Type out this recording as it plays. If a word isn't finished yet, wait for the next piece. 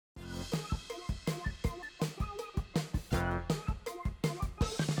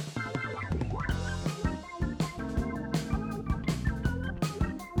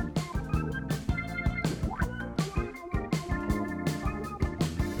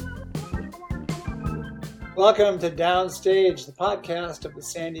Welcome to Downstage, the podcast of the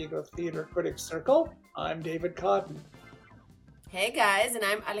San Diego Theater Critics Circle. I'm David Cotton. Hey guys, and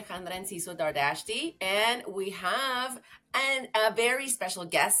I'm Alejandra Enciso Dardashti, and we have a very special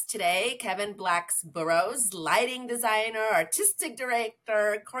guest today, Kevin Blacksburrows, lighting designer, artistic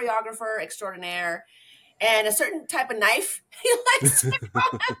director, choreographer extraordinaire, and a certain type of knife he likes to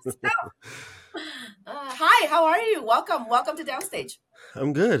call himself. Hi, how are you? Welcome to Downstage.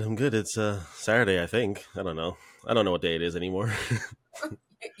 I'm good. It's Saturday, I think. I don't know what day it is anymore.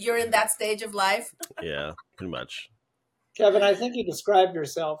 You're in that stage of life? Yeah, pretty much. Kevin, I think you described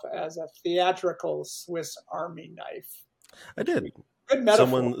yourself as a theatrical Swiss Army knife. I did. Good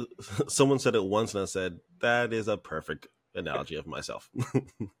metaphor. Someone said it once, and I said, that is a perfect analogy of myself.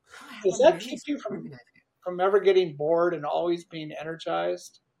 Does that keep you from ever getting bored and always being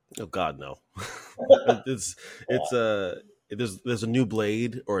energized? Oh God, no. There's a new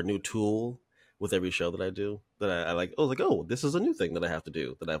blade or a new tool with every show that I do that I like. I was like, oh, this is a new thing that I have to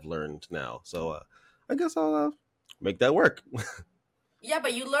do that I've learned now. So I guess I'll make that work. Yeah,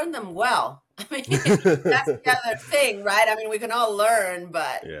 but you learn them well. I mean, that's the other thing, right? I mean, we can all learn,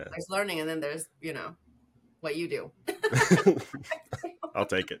 but there's learning, and then there's, what you do. I'll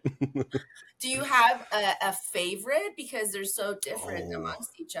take it. Do you have a favorite? Because they're so different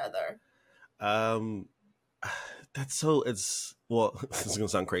amongst each other. This is gonna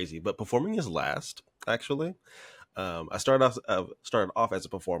sound crazy, but performing is last, actually. I started off as a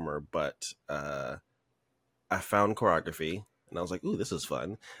performer, but I found choreography and I was like, ooh, this is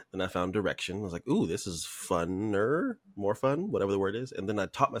fun. Then I found direction. I was like, ooh, this is more fun, whatever the word is. And then I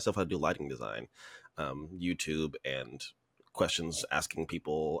taught myself how to do lighting design, YouTube and questions, asking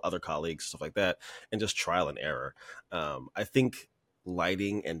people, other colleagues, stuff like that, and just trial and error. I think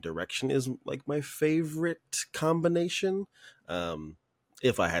lighting and direction is like my favorite combination,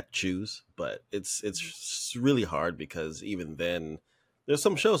 if I had to choose. But it's really hard because even then, there's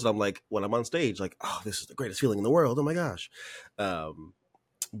some shows that I'm like, when I'm on stage, like, oh, this is the greatest feeling in the world. Oh my gosh.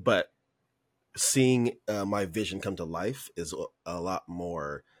 But seeing my vision come to life is a lot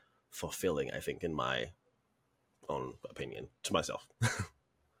more fulfilling, I think, in my own opinion, to myself.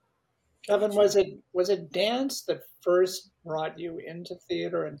 Kevin, was it dance that first brought you into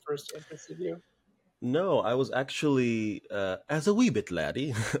theater and first interested you? No, I was actually, as a wee bit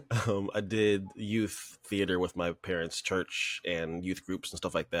laddie, I did youth theater with my parents' church and youth groups and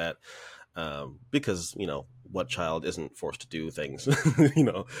stuff like that. Because, what child isn't forced to do things,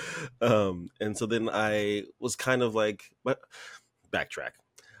 and so then I was kind of like, backtrack.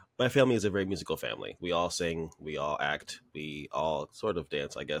 My family is a very musical family. We all sing, we all act, we all sort of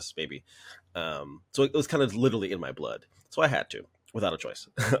dance, I guess, maybe. So it was kind of literally in my blood. So I had to, without a choice.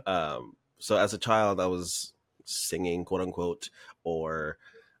 So as a child, I was singing, quote unquote, or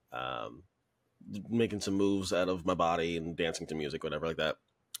making some moves out of my body and dancing to music, whatever like that.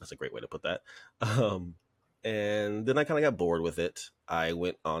 That's a great way to put that. And then I kind of got bored with it. I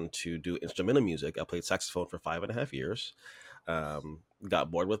went on to do instrumental music. I played saxophone for 5.5 years.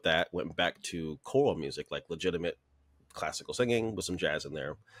 Got bored with that. Went back to choral music, like legitimate classical singing with some jazz in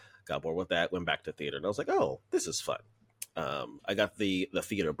there. Got bored with that. Went back to theater, and I was like, oh, this is fun. I got the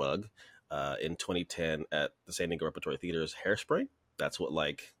theater bug in 2010 at the San Diego Repertory Theater's Hairspray. That's what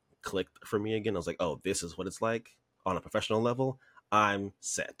clicked for me again. I was like, oh, this is what it's like on a professional level. I'm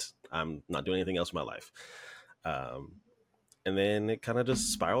set. I'm not doing anything else in my life. And then it kind of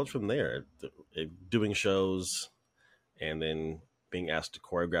just spiraled from there, doing shows and then being asked to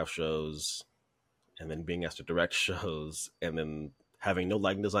choreograph shows and then being asked to direct shows and then having no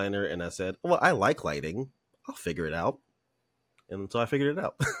lighting designer. And I said, well, I like lighting. I'll figure it out. And so I figured it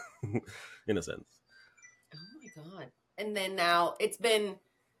out in a sense. Oh my God. And then now it's been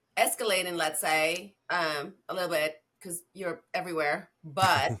escalating, let's say, a little bit because you're everywhere,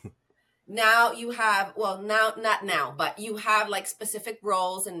 but now you have, not now, but you have specific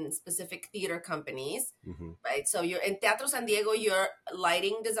roles in specific theater companies, right? So you're in Teatro San Diego, you're a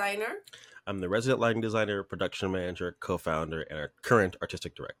lighting designer. I'm the resident lighting designer, production manager, co-founder, and our current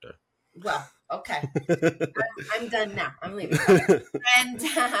artistic director. Well, okay. I'm done now. I'm leaving. And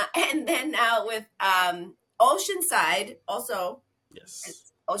then now with Oceanside, also.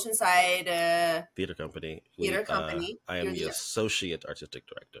 Yes. Oceanside Theater Company. I am the associate artistic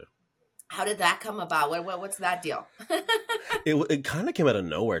director. How did that come about? What's that deal? It kind of came out of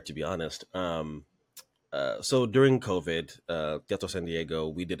nowhere, to be honest. So during COVID, Teatro San Diego,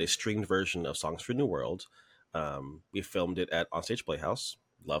 we did a streamed version of Songs for New World. We filmed it at Onstage Playhouse.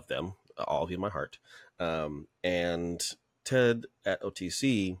 Love them, all of you in my heart. And Ted at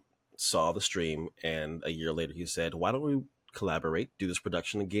OTC saw the stream, and a year later he said, why don't we collaborate, do this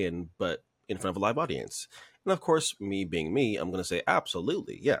production again, but in front of a live audience. And of course, me being me, I'm going to say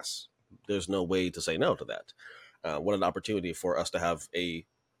absolutely yes. There's no way to say no to that. What an opportunity for us to have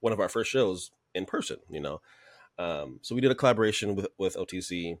one of our first shows in person, So we did a collaboration with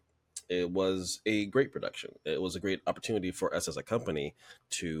OTC. It was a great production. It was a great opportunity for us as a company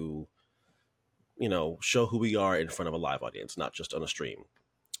to, show who we are in front of a live audience, not just on a stream.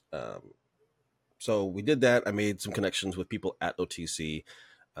 So we did that. I made some connections with people at OTC.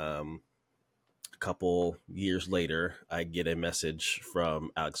 A couple years later, I get a message from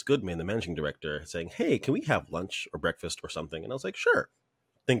Alex Goodman, the managing director, saying, "Hey, can we have lunch or breakfast or something?" And I was like, "Sure."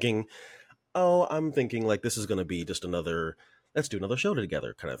 I'm thinking like this is going to be just let's do another show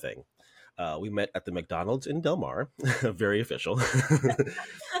together kind of thing. We met at the McDonald's in Del Mar, very official.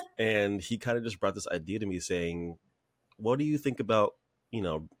 And he kind of just brought this idea to me saying, "What do you think about,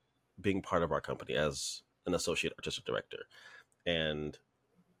 being part of our company as an associate artistic director?" And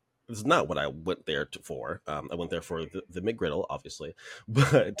this is not what I went there for. I went there for the McGriddle, obviously,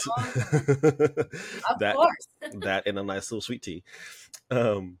 but Of course. that and a nice little sweet tea.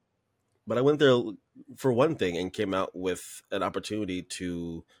 But I went there for one thing and came out with an opportunity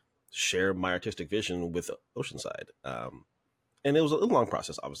to share my artistic vision with Oceanside. And it was a long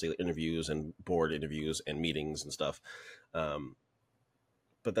process, obviously, interviews and board interviews and meetings and stuff.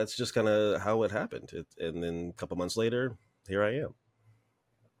 But that's just kind of how it happened. And then a couple months later, here I am.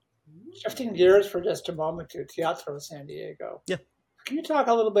 Shifting gears for just a moment to Teatro San Diego. Yeah. Can you talk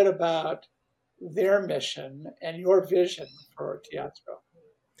a little bit about their mission and your vision for Teatro?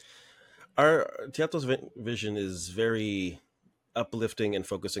 Our Teatro's vision is very uplifting and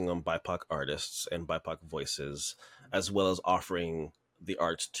focusing on BIPOC artists and BIPOC voices, as well as offering the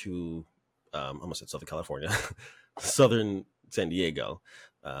arts to, I almost said Southern California, Southern San Diego,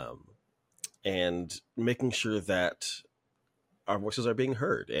 and making sure that our voices are being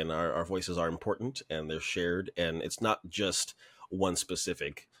heard and our voices are important and they're shared. And it's not just one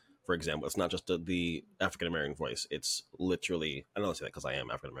specific, for example, it's not just the African-American voice. It's literally, I don't say that because I am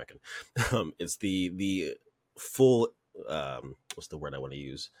African-American. It's the full, what's the word I want to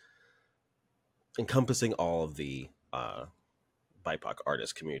use? Encompassing all of the BIPOC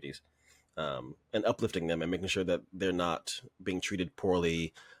artist communities, and uplifting them and making sure that they're not being treated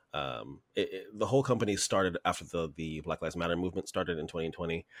poorly. The whole company started after the Black Lives Matter movement started in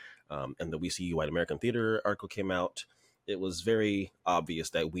 2020, and the We See You White American Theater article came out. It was very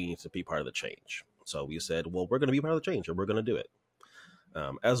obvious that we need to be part of the change. So we said, well, we're going to be part of the change and we're going to do it,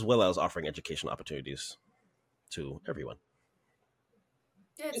 as well as offering educational opportunities to everyone.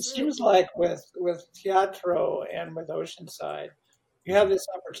 It seems like with Teatro and with Oceanside, you have this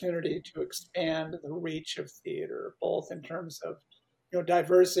opportunity to expand the reach of theater, both in terms of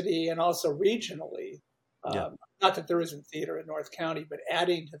diversity and also regionally. Not that there isn't theater in North County, but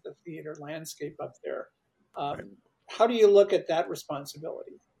adding to the theater landscape up there. Right. How do you look at that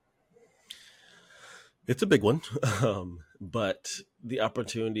responsibility? It's a big one, but the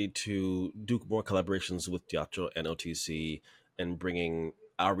opportunity to do more collaborations with Teatro and OTC and bringing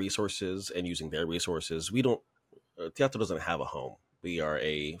our resources and using their resources. Teatro doesn't have a home. We are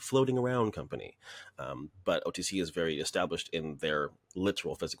a floating around company, but OTC is very established in their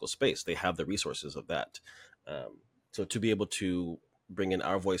literal physical space. They have the resources of that. So to be able to bring in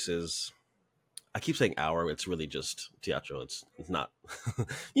our voices, I keep saying our, it's really just Teatro. It's not,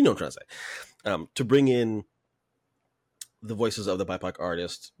 you know what I'm trying to say. To bring in the voices of the BIPOC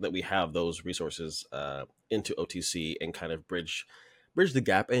artists, that we have those resources into OTC and kind of bridge the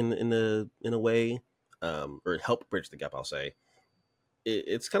gap in a way, or help bridge the gap, I'll say.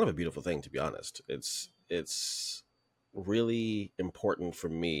 It's kind of a beautiful thing, to be honest. It's really important for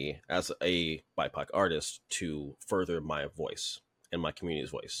me as a BIPOC artist to further my voice and my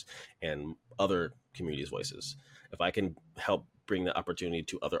community's voice and other communities' voices. If I can help bring the opportunity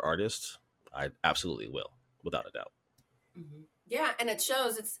to other artists, I absolutely will, without a doubt. Mm-hmm. Yeah, and it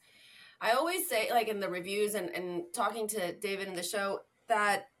shows. I always say, like in the reviews and talking to David in the show,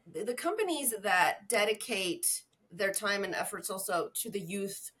 that the companies that dedicate their time and efforts also to the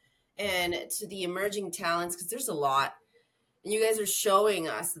youth and to the emerging talents, because there's a lot, and you guys are showing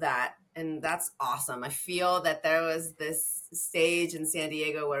us that, and that's awesome. I feel that there was this stage in San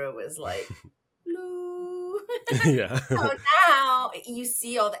Diego where it was like, blue. Yeah. So now you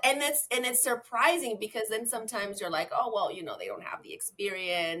see all the, and it's surprising, because then sometimes you're like, oh, well, they don't have the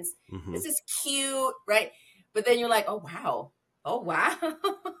experience. Mm-hmm. This is cute, right? But then you're like, oh wow.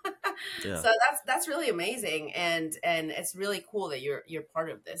 Yeah. So that's really amazing, and it's really cool that you're part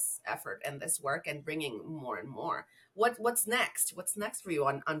of this effort and this work and bringing more and more. What's next? What's next for you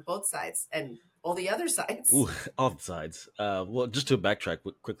on both sides and all the other sides? Ooh, all sides. Well, just to backtrack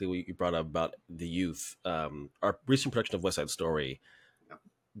quickly, what you brought up about the youth. Our recent production of West Side Story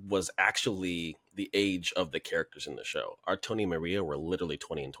was actually the age of the characters in the show. Our Tony and Maria were literally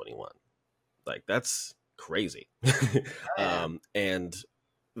 20 and 21. Like, that's crazy. And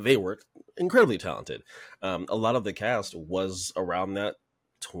they were incredibly talented. A lot of the cast was around that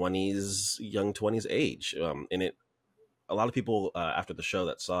young 20s age. And a lot of people after the show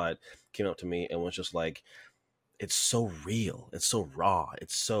that saw it came up to me and was just like, it's so real, it's so raw,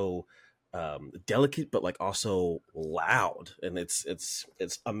 it's so delicate, but like also loud, and it's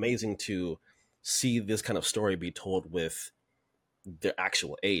amazing to see this kind of story be told with their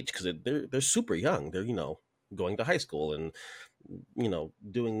actual age, because they're super young. They're going to high school and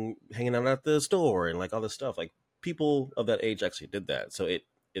hanging out at the store and like all this stuff. Like, people of that age actually did that. So it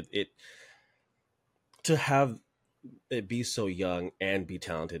to have it be so young and be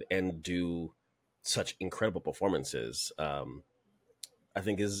talented and do such incredible performances, I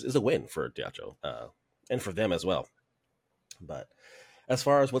think is a win for teatro, and for them as well. But as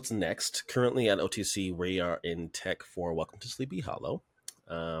far as what's next, currently at OTC, we are in tech for Welcome to Sleepy Hollow.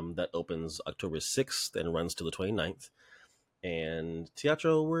 That opens October 6th and runs to the 29th. And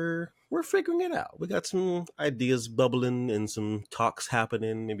teatro, we're figuring it out. We got some ideas bubbling and some talks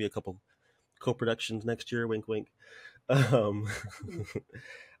happening, maybe a couple co-productions next year, wink wink.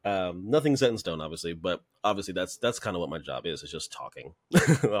 Nothing set in stone, obviously, but obviously that's kind of what my job is just talking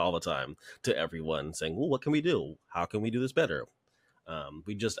all the time to everyone, saying, well, what can we do? How can we do this better?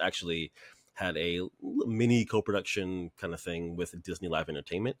 We just actually had a mini co-production kind of thing with Disney Live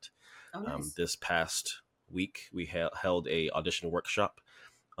Entertainment. Oh, nice. This past week, we held a audition workshop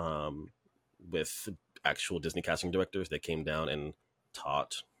with actual Disney casting directors. They came down and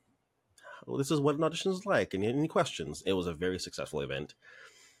taught, well, this is what an audition is like, and any questions. It was a very successful event.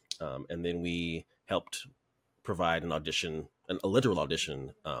 And then we helped provide an audition, a literal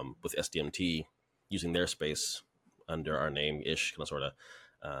audition, with SDMT, using their space under our name-ish, kind of sort of.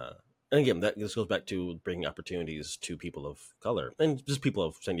 And again, this goes back to bringing opportunities to people of color and just people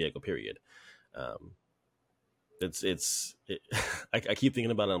of San Diego, period. I keep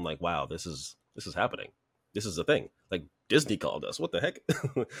thinking about it. I'm like, wow, this is happening. This is a thing. Like, Disney called us. What the heck?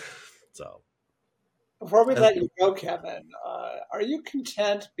 So. Before we let you go, Kevin, are you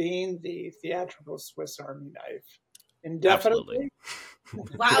content being the theatrical Swiss Army knife indefinitely?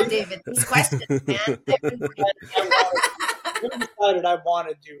 Absolutely. Wow, David, these questions, man. I decided I want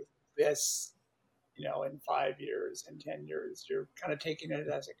to do this, in 5 years, in 10 years. You're kind of taking it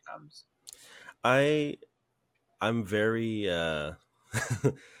as it comes. I'm very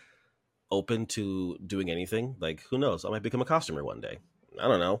open to doing anything. Like, who knows? I might become a costumer one day. I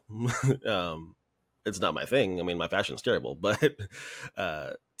don't know. It's not my thing. I mean, my fashion's terrible, but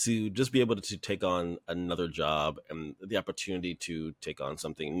to just be able to take on another job and the opportunity to take on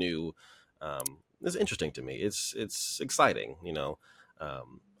something new is interesting to me. It's exciting, I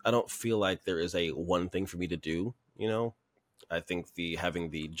don't feel like there is a one thing for me to do, I think having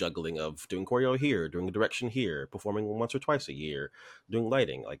the juggling of doing choreo here, doing a direction here, performing once or twice a year, doing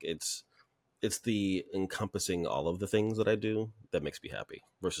lighting, like it's the encompassing all of the things that I do that makes me happy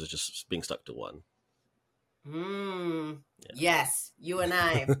versus just being stuck to one. Yeah. Yes, you and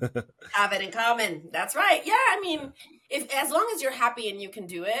I have it in common. That's right. Yeah, I mean, as long as you're happy and you can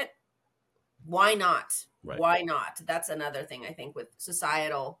do it, why not? Right. Why not? That's another thing I think with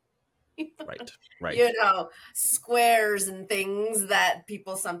societal, right. Squares and things that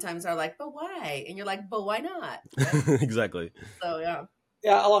people sometimes are like, but why? And you're like, but why not? Right? Exactly. So yeah.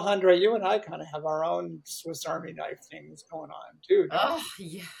 Yeah, Alejandra, you and I kind of have our own Swiss Army knife things going on too. Oh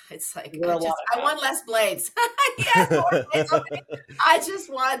yeah, it's like I want less blades. Yeah, more blades. Okay. I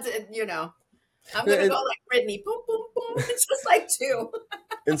just want to, I'm gonna go like Britney, boom, boom, boom. It's just like 2.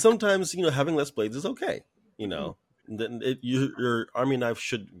 And sometimes having less blades is okay. Then your army knife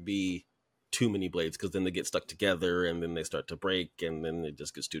shouldn't be too many blades, because then they get stuck together and then they start to break and then it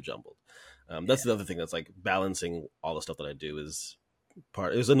just gets too jumbled. That's the other thing that's like balancing all the stuff that I do is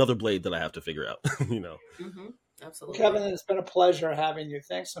another blade that I have to figure out. Mm-hmm. Absolutely. Kevin, it's been a pleasure having you.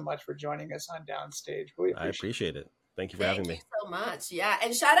 Thanks so much for joining us on Downstage. I appreciate it. Thank you for having me. Thank you so much. Yeah.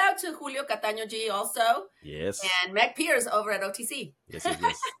 And shout out to Julio Cataño G also. Yes. And Meg Pierce over at OTC. Yes.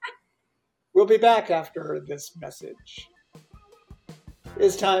 We'll be back after this message.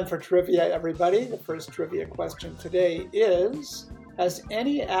 It's time for trivia, everybody. The first trivia question today is, Has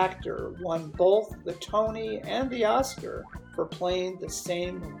any actor won both the Tony and the Oscar for playing the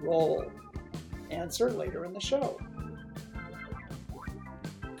same role? Answer later in the show.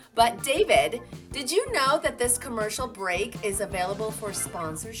 But David, did you know that this commercial break is available for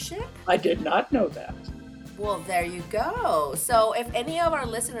sponsorship? I did not know that. Well, there you go. So if any of our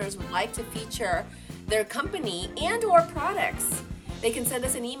listeners would like to feature their company and or products, they can send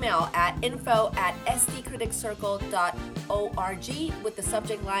us an email at info@sdcriticcircle.org with the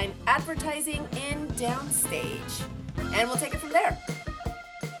subject line advertising in downstage. And we'll take it from there.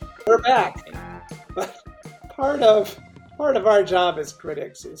 We're back. But part of our job as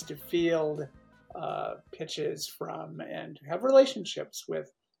critics is to field pitches from and to have relationships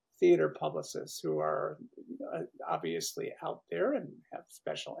with theater publicists who are obviously out there and have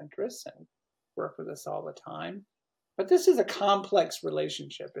special interests and work with us all the time. But this is a complex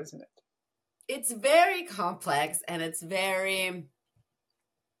relationship, isn't it? It's very complex, and it's very,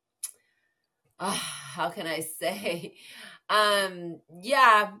 how can I say?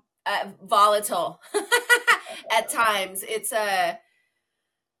 Volatile at times. It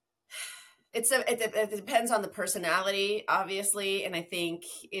depends on the personality, obviously, and I think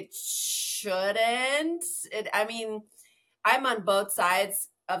it shouldn't. I'm on both sides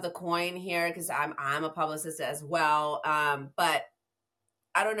of the coin here because I'm a publicist as well. But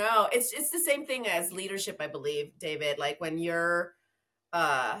I don't know. It's the same thing as leadership, I believe, David. Like when you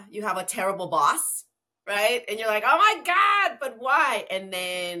have a terrible boss, right? And you're like, oh my God, but why? And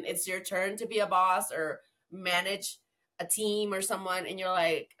then it's your turn to be a boss or manage a team or someone, and you're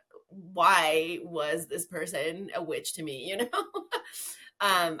like, why was this person a witch to me?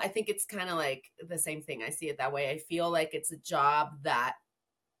 I think it's kind of like the same thing. I see it that way. I feel like it's a job that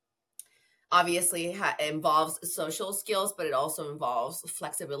obviously involves social skills, but it also involves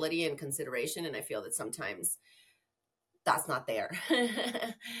flexibility and consideration. And I feel that sometimes that's not there.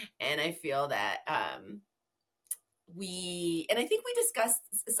 And I feel that I think we discussed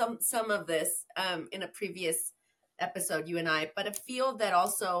some of this in a previous episode, you and I, but I feel that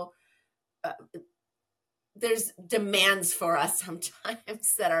also there's demands for us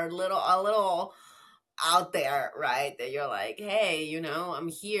sometimes that are a little out there, right? That you're like, hey, I'm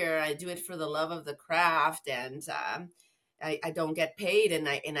here. I do it for the love of the craft, and I don't get paid, and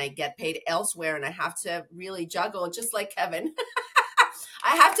I get paid elsewhere, and I have to really juggle, just like Kevin.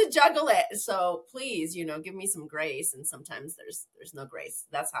 I have to juggle it. So please, give me some grace. And sometimes there's no grace.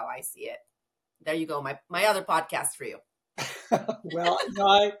 That's how I see it. There you go. My other podcast for you. Well,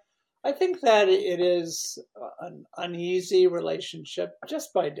 I think that it is an uneasy relationship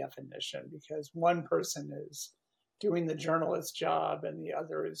just by definition, because one person is doing the journalist job and the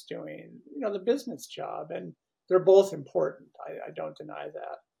other is doing, the business job. And they're both important. I don't deny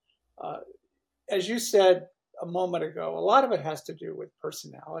that. As you said a moment ago, a lot of it has to do with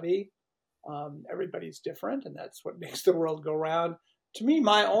personality. Everybody's different, and that's what makes the world go round. To me,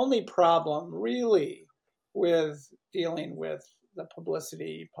 my only problem really with dealing with the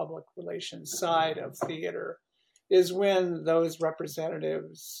publicity, public relations side of theater is when those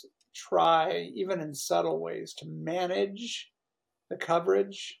representatives try, even in subtle ways, to manage the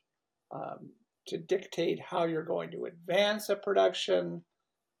coverage, to dictate how you're going to advance a production,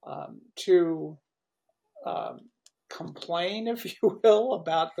 to complain, if you will,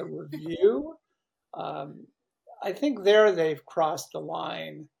 about the review. I think they've crossed the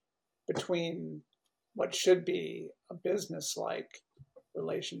line between what should be a business-like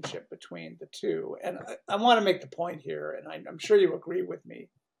relationship between the two. And I want to make the point here, and I'm sure you agree with me,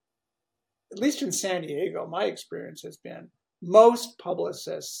 at least in San Diego, my experience has been most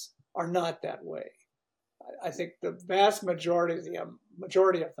publicists are not that way. I think the vast majority of them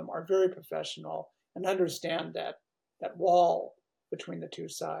are very professional and understand that wall between the two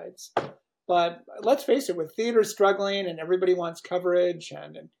sides. But let's face it, with theater struggling and everybody wants coverage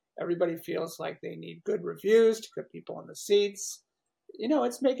and everybody feels like they need good reviews to put people in the seats,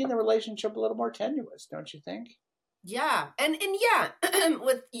 it's making the relationship a little more tenuous, don't you think? Yeah. And yeah,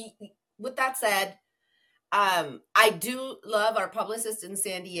 with that said, I do love our publicists in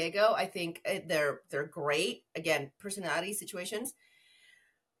San Diego. I think they're great. Again, personality situations.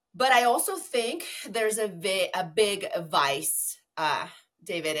 But I also think there's a big vice,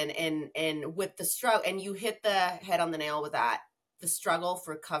 David, and with the struggle, and you hit the head on the nail with that, the struggle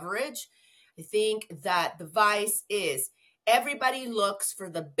for coverage. I think that the vice is everybody looks for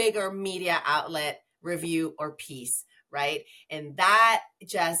the bigger media outlet review or piece, right? And that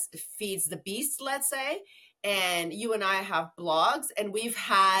just feeds the beast, let's say. And you and I have blogs, and we've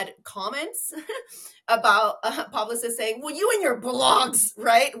had comments about publicists saying, well, you and your blogs,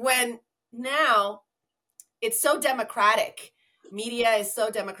 right? When now it's so democratic Media is so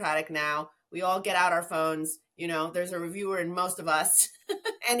democratic now. We all get out our phones. You know, there's a reviewer in most of us.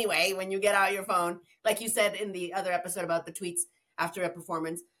 Anyway, when you get out your phone, like you said in the other episode about the tweets after a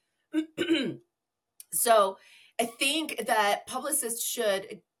performance. So I think that publicists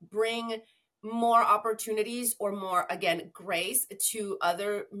should bring more opportunities or more, again, grace to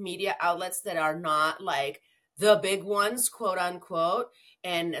other media outlets that are not like the big ones, quote unquote,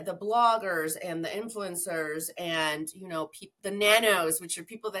 and the bloggers and the influencers and, you know, the nanos, which are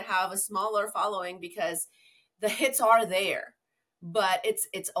people that have a smaller following, because the hits are there, but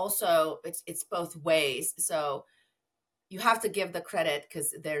it's also, it's both ways. So you have to give the credit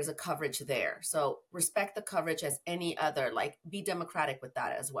because there's a coverage there. So respect the coverage as any other, like be democratic with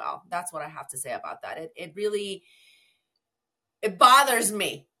that as well. That's what I have to say about that. It really, it bothers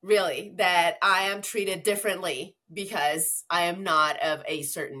me really that I am treated differently because I am not of a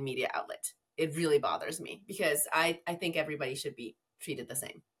certain media outlet. It really bothers me because I think everybody should be treated the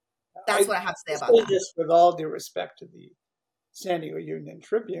same. That's what I have to say about that. Just with all due respect to the San Diego Union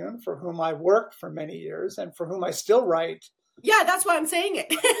Tribune, for whom I worked for many years and for whom I still write. Yeah, that's why I'm saying it.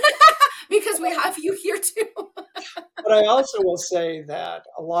 Because we have you here too. But I also will say that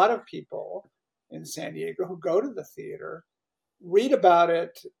a lot of people in San Diego who go to the theater read about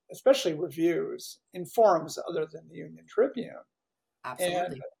it, especially reviews, in forums other than the Union Tribune. Absolutely.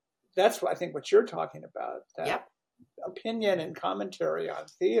 And that's what I think what you're talking about. That yep. Opinion and commentary on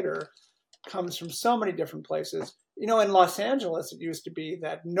theater comes from so many different places. You know, in Los Angeles, it used to be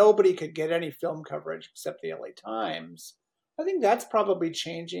that nobody could get any film coverage except the LA Times. I think that's probably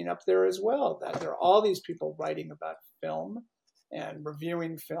changing up there as well, that there are all these people writing about film and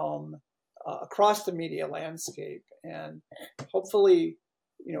reviewing film across the media landscape. And hopefully,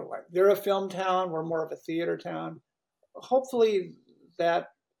 you know, they're a film town, we're more of a theater town. Hopefully that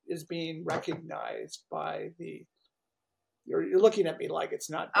is being recognized by the... You're looking at me like it's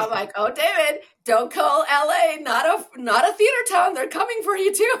not. I'm like, oh, David, don't call LA not a theater town. They're coming for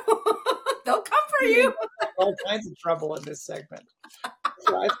you too. They'll come for you. All kinds of trouble in this segment.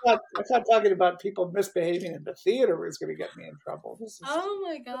 So I thought talking about people misbehaving in the theater was going to get me in trouble. Oh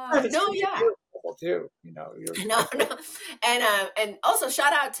my God! No, yeah. Too, you know. No, and also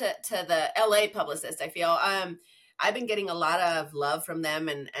shout out to the LA publicist. I feel I've been getting a lot of love from them,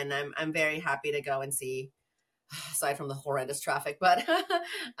 and I'm very happy to go and see. Aside from the horrendous traffic, but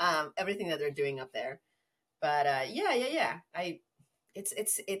everything that they're doing up there. But yeah.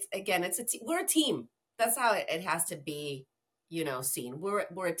 It's again, we're a team. That's how it has to be, you know, seen. We're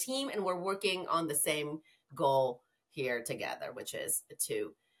a team, and we're working on the same goal here together, which is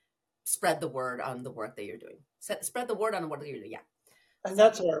to spread the word on the work that you're doing. Spread the word on what you're doing. Yeah. And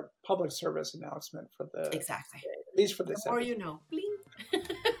that's our public service announcement for exactly. At least for this. Or you know, bling.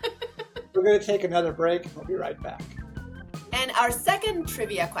 We're going to take another break, and we'll be right back. And our second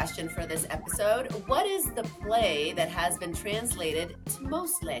trivia question for this episode, what is the play that has been translated to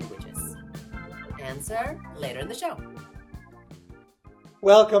most languages? Answer later in the show.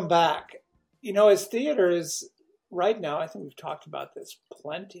 Welcome back. You know, as theaters right now, I think we've talked about this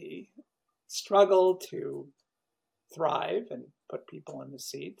plenty, struggle to thrive and put people in the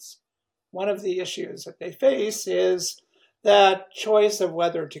seats. One of the issues that they face is that choice of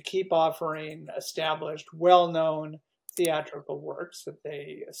whether to keep offering established, well-known theatrical works that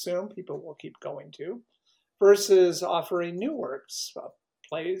they assume people will keep going to versus offering new works,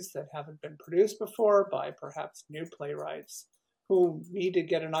 plays that haven't been produced before by perhaps new playwrights who need to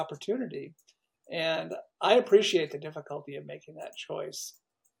get an opportunity. And I appreciate the difficulty of making that choice.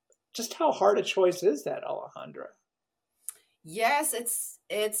 Just how hard a choice is that, Alejandra? Yes, it's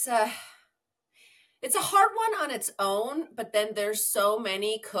a hard one on its own, but then there's so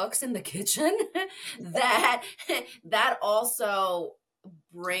many cooks in the kitchen that also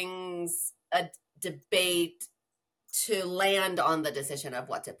brings a debate to land on the decision of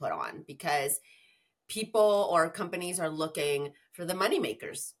what to put on, because people or companies are looking for the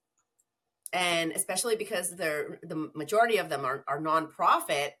moneymakers. And especially because the majority of them are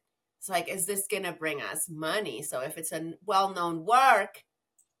nonprofit, it's like, is this going to bring us money? So if it's a well-known work,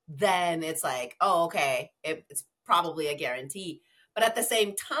 then it's like, oh, okay, it's probably a guarantee. But at the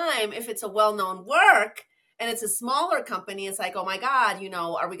same time, if it's a well-known work and it's a smaller company, it's like, oh my God, you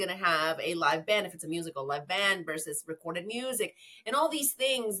know, are we going to have a live band if it's a musical, live band versus recorded music, and all these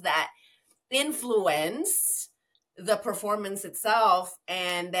things that influence the performance itself.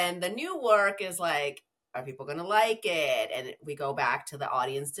 And then the new work is like, are people going to like it? And we go back to the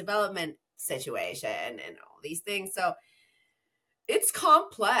audience development situation and all these things. So it's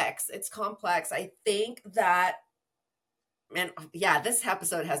complex. I think that, and yeah, this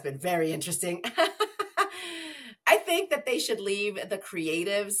episode has been very interesting. I think think that they should leave the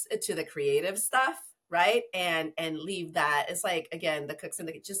creatives to the creative stuff, right? And leave that. It's like, again, the cooks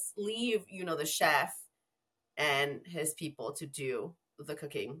and just leave, the chef and his people to do the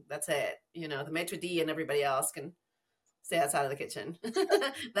cooking. That's it. The maitre d' and everybody else can stay outside of the kitchen.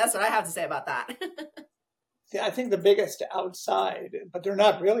 That's what I have to say about that. See, I think the biggest outside, but they're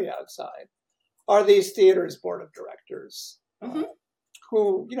not really outside, are these theaters' board of directors,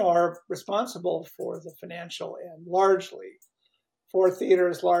 who, are responsible for the financial end largely for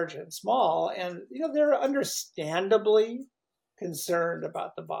theaters large and small. And, they're understandably concerned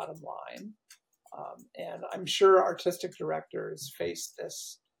about the bottom line. And I'm sure artistic directors face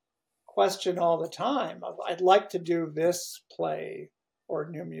this question all the time of, I'd like to do this play or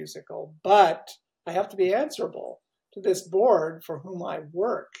new musical, but I have to be answerable to this board for whom I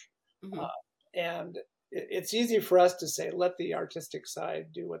work. And it's easy for us to say, let the artistic side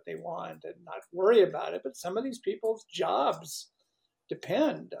do what they want and not worry about it. But some of these people's jobs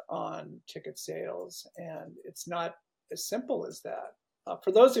depend on ticket sales, and it's not as simple as that.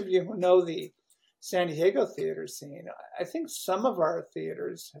 For those of you who know the San Diego theater scene, I think some of our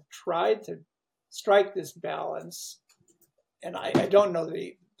theaters have tried to strike this balance, and I don't know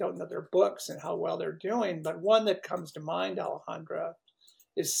their books and how well they're doing, but one that comes to mind, Alejandra,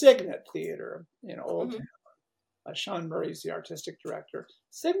 is Signet Theater in Old Town. Sean Murray's the artistic director.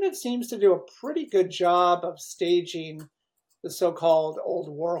 Signet seems to do a pretty good job of staging the so-called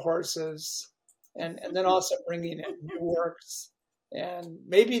old war horses, and then also bringing in new works. And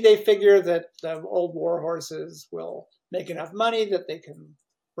maybe they figure that the old war horses will make enough money that they can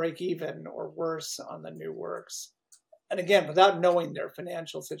break even or worse on the new works. And again, without knowing their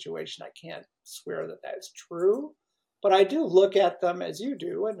financial situation, I can't swear that that's true. But I do look at them as you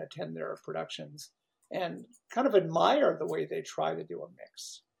do and attend their productions and kind of admire the way they try to do a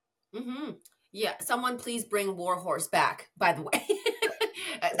mix. Yeah, someone please bring Warhorse back, by the way.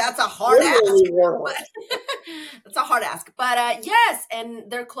 That's a hard ask. That's a hard ask. But yes, and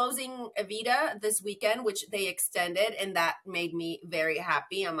they're closing Evita this weekend, which they extended, and that made me very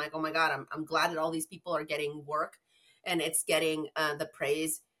happy. I'm like, oh my God, I'm glad that all these people are getting work and it's getting the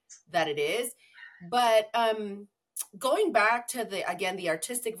praise that it is. But going back to the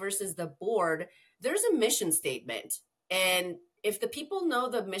artistic versus the board, there's a mission statement. And if the people know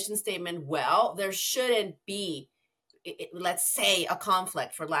the mission statement well, there shouldn't be, let's say, a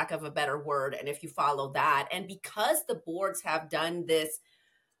conflict, for lack of a better word. And if you follow that, and because the boards have done this,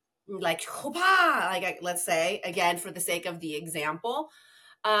 like, let's say, again, for the sake of the example,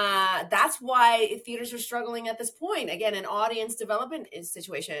 that's why theaters are struggling at this point. Again, an audience development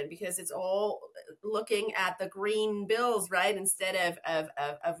situation, because it's all looking at the green bills, right, instead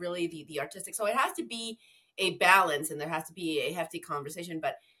of really the artistic. So it has to be a balance, and there has to be a hefty conversation,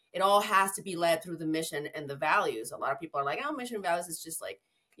 but it all has to be led through the mission and the values. A lot of people are like, oh, mission and values is just like,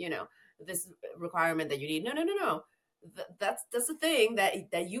 this requirement that you need. No. That's the thing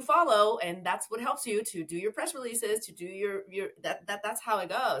that you follow, and that's what helps you to do your press releases, to do your that's how it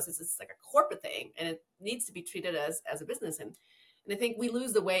goes. It's like a corporate thing, and it needs to be treated as a business. And I think we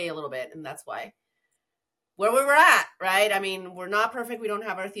lose the way a little bit, and that's why where we were at, right? I mean, we're not perfect. We don't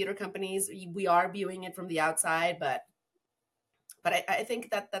have our theater companies. We are viewing it from the outside, but I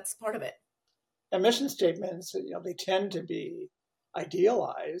think that's part of it. And mission statements, they tend to be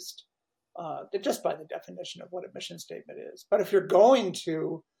idealized. Just by the definition of what a mission statement is. But if you're going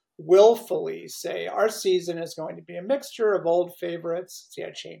to willfully say, our season is going to be a mixture of old favorites, see, I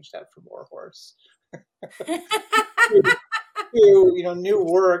changed that from Warhorse, to new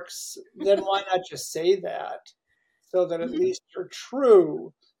works, then why not just say that, so that at least you're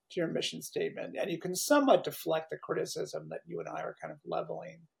true to your mission statement, and you can somewhat deflect the criticism that you and I are kind of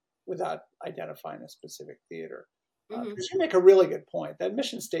leveling without identifying a specific theater. Because you make a really good point. That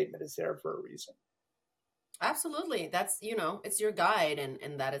mission statement is there for a reason. Absolutely. That's, it's your guide,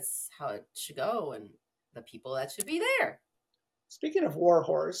 and that is how it should go, and the people that should be there. Speaking of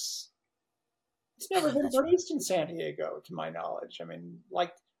Warhorse, it's never been released in San Diego, to my knowledge. I mean,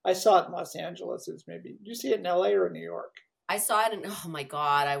 like, I saw it in Los Angeles. Did you see it in LA or New York? I saw it oh my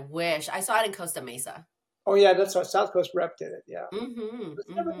God, I wish. I saw it in Costa Mesa. Oh, yeah, that's why South Coast Rep did it, yeah. It's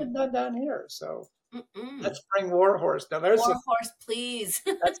never been done down here, so... Let's bring Warhorse. Now, Warhorse, please.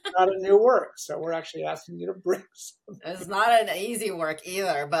 That's not a new work, so we're actually asking you to bring something. It's not an easy work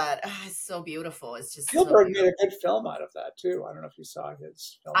either, but it's so beautiful. It's just Spielberg made a good film out of that too. I don't know if you saw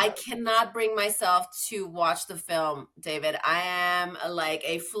his film. I cannot bring myself to watch the film, David. I am like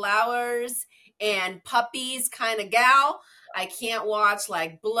a flowers and puppies kind of gal. I can't watch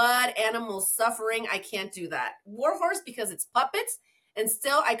like blood, animals suffering. I can't do that. Warhorse, because it's puppets. And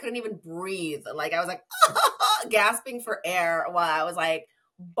still, I couldn't even breathe. Like, I was like, gasping for air while I was like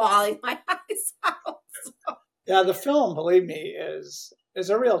bawling my eyes out. So. Yeah, the film, believe me, is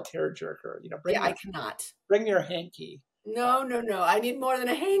a real tearjerker. I cannot. Bring your hanky. No. I need more than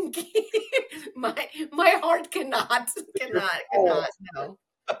a hanky. my heart cannot. No.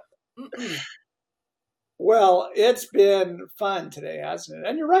 Well, it's been fun today, hasn't it?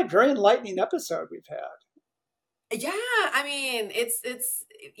 And you're right, very enlightening episode we've had. Yeah, I mean, it's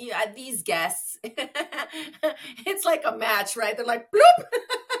these guests, it's like a match, right? They're like, bloop,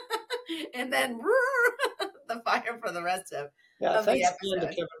 and then the fire for the rest of thanks the again to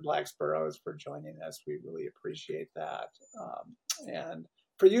Kevin Blacks-Burrows for joining us. We really appreciate that. And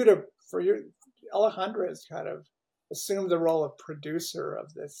for Alejandra has kind of assumed the role of producer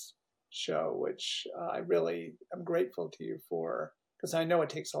of this show, which I really am grateful to you for, because I know it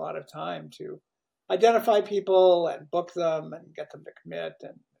takes a lot of time to identify people and book them and get them to commit,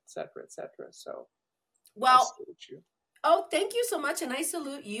 and et cetera, et cetera. So, well, I salute you. Oh, thank you so much. And I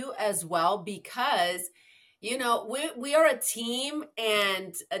salute you as well, because, we are a team,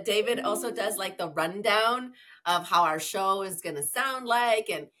 and David also does like the rundown of how our show is going to sound like,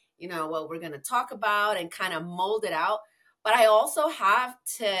 and, what we're going to talk about, and kind of mold it out. But I also have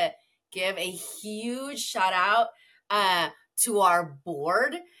to give a huge shout out to our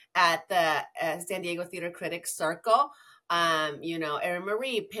board at the San Diego Theater Critics Circle. Erin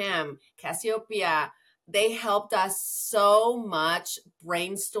Marie, Pam, Cassiopeia, they helped us so much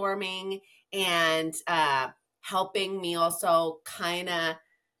brainstorming and helping me also kind of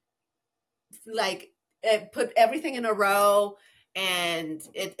like put everything in a row. And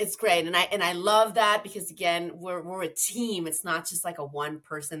it's great. And I love that, because again, we're a team. It's not just like a one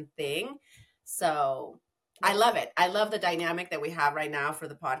person thing. So I love it. I love the dynamic that we have right now for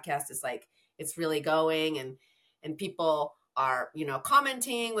the podcast. It's like, it's really going, and people are,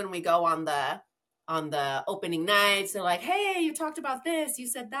 commenting when we go on the opening nights. They're like, hey, you talked about this, you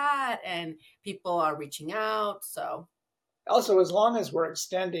said that, and people are reaching out. So also, as long as we're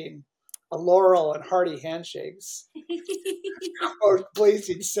extending a laurel and hearty handshakes or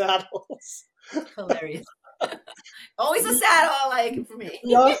blazing saddles. Hilarious. Always a saddle, like, for me.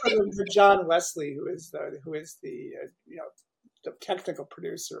 We also have John Wesley, who is the the technical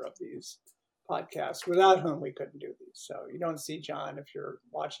producer of these podcasts, without whom we couldn't do these. So you don't see John if you're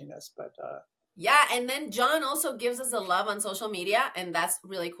watching us, but yeah, and then John also gives us the love on social media, and that's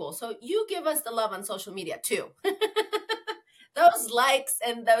really cool. So you give us the love on social media too. Those likes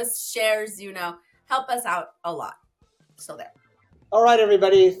and those shares, help us out a lot. So there. All right,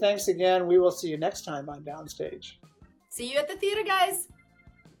 everybody. Thanks again. We will see you next time on Downstage. See you at the theater, guys.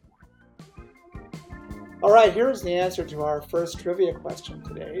 All right, here's the answer to our first trivia question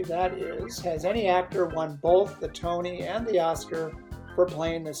today. That is, has any actor won both the Tony and the Oscar for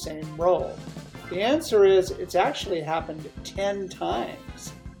playing the same role? The answer is, it's actually happened 10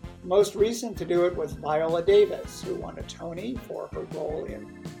 times. Most recent to do it was Viola Davis, who won a Tony for her role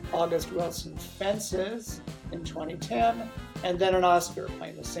in August Wilson's Fences in 2010, and then an Oscar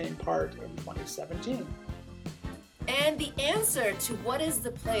playing the same part in 2017. And the answer to what is the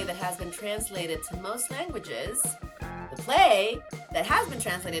play that has been translated to most languages, the play that has been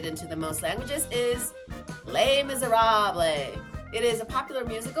translated into the most languages is Les Miserables. It is a popular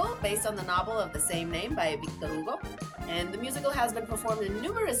musical based on the novel of the same name by Victor Hugo. And the musical has been performed in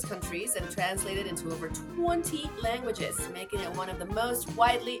numerous countries and translated into over 20 languages, making it one of the most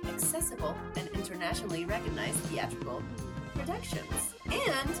widely accessible and internationally recognized theatrical productions.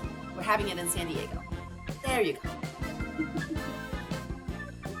 And we're having it in San Diego. There you go.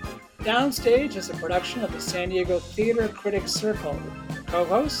 Downstage is a production of the San Diego Theater Critics Circle.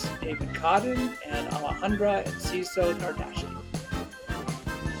 Co-hosts David Codden and Alejandra Enciso Dardashti.